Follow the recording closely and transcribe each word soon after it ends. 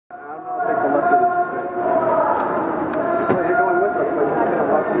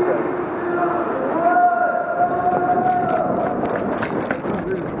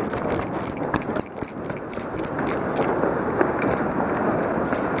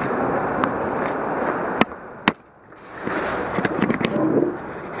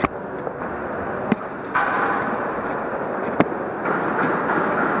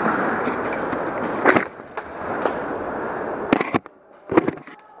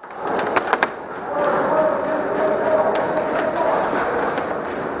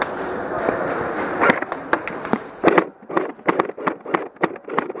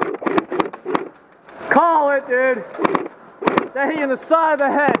dude. That hit you in the side of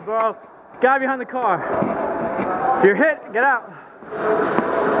the head, bro. Guy behind the car. If you're hit, get out.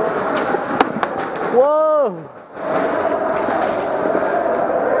 Whoa.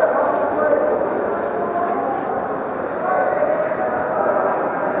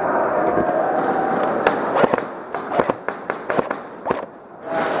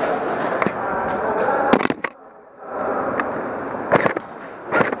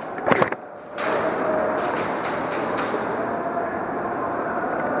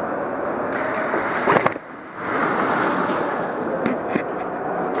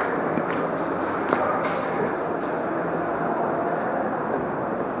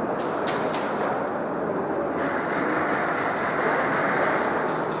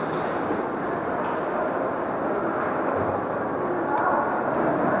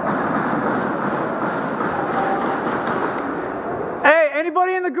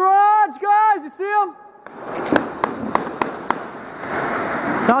 Anybody in the garage, guys? You see them?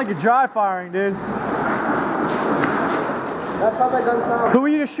 Sound like you're dry firing, dude. That's how my gun sounds. Who were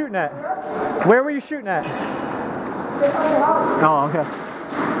you just shooting at? Where were you shooting at? Oh, okay.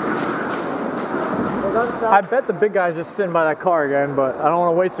 I bet the big guy's just sitting by that car again, but I don't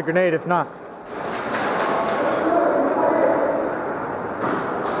want to waste a grenade if not.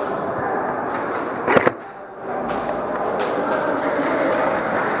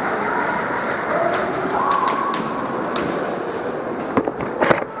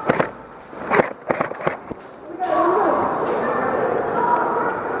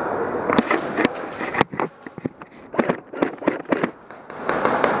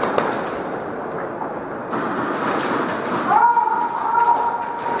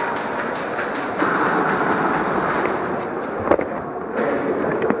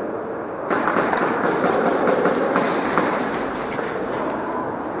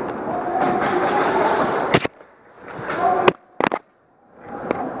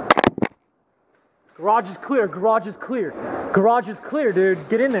 Garage is clear, garage is clear. Garage is clear, dude.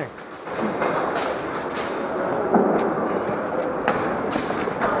 Get in there.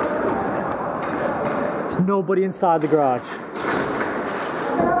 There's nobody inside the garage.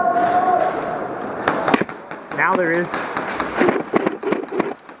 Now there is.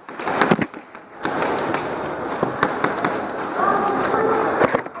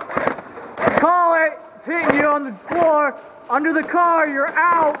 Call it! It's hitting you on the floor. Under the car, you're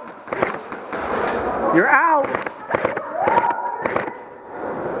out. You're out.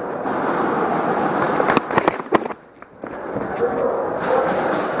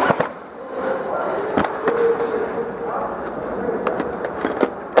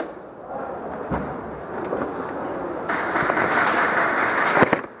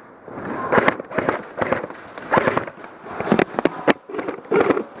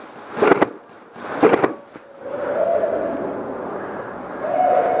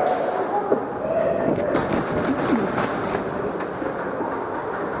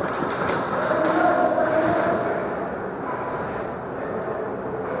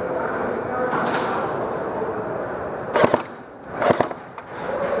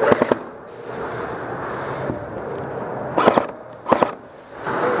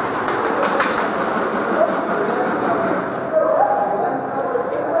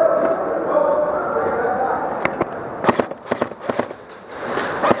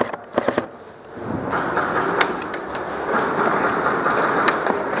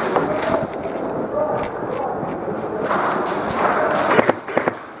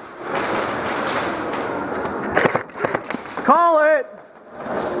 Call it!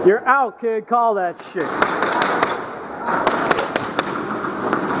 You're out, kid. Call that shit.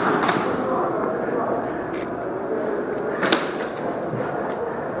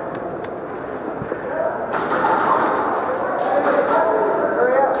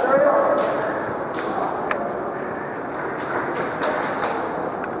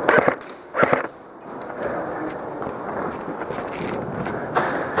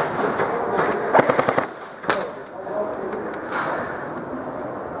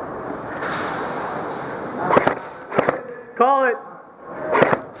 Call it.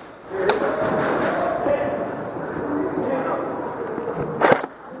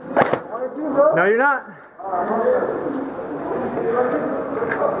 No, you're not.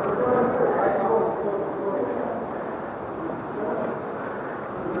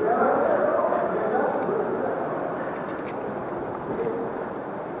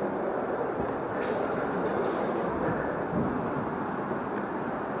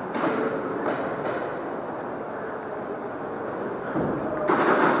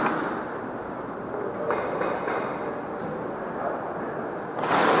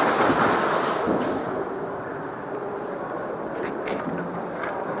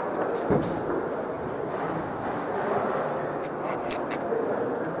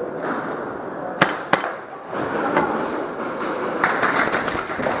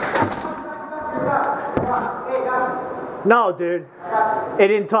 No, dude. It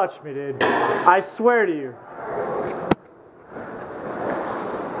didn't touch me, dude. I swear to you.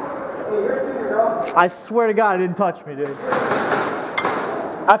 I swear to God, it didn't touch me, dude.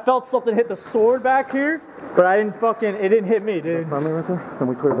 I felt something hit the sword back here, but I didn't fucking, it didn't hit me, dude. Friendly right there? Then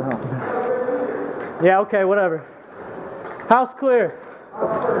we cleared the house. Yeah, okay, whatever. House clear.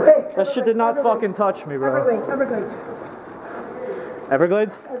 Hey, That shit did not fucking touch me, bro. Everglades, Everglades.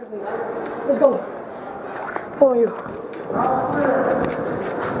 Everglades? Everglades. Let's go. Follow you.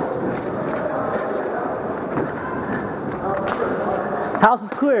 House is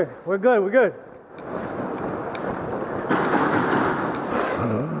clear. We're good, we're good.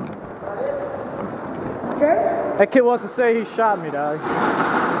 Okay? That kid wants to say he shot me, dog.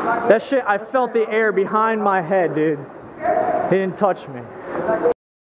 That shit, I felt the air behind my head, dude. He didn't touch me.